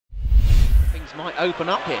Things might open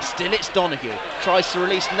up here. Still it's Donahue. Tries to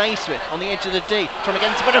release Naismith on the edge of the D. Trying to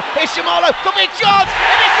get into the middle. Here's Jamal Lowe. Could be a chance.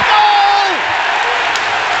 And it's a goal!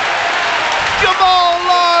 Jamal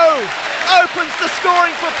Lowe opens the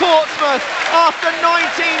scoring for Portsmouth after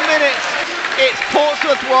 19 minutes. It's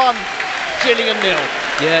Portsmouth 1, Gillingham 0.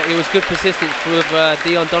 Yeah, it was good persistence with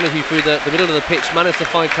Dion Donahue through the middle of the pitch. Managed to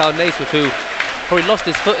find Kyle Naismith, who probably lost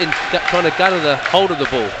his foot in trying to gather the hold of the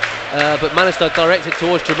ball. But managed to direct it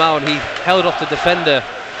towards Jamal, and he held off the defender,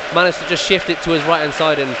 managed to just shift it to his right hand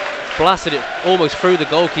side and blasted it almost through the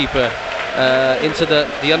goalkeeper into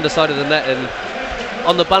the underside of the net, and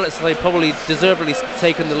on the balance they probably deservedly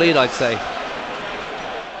taken the lead, I'd say.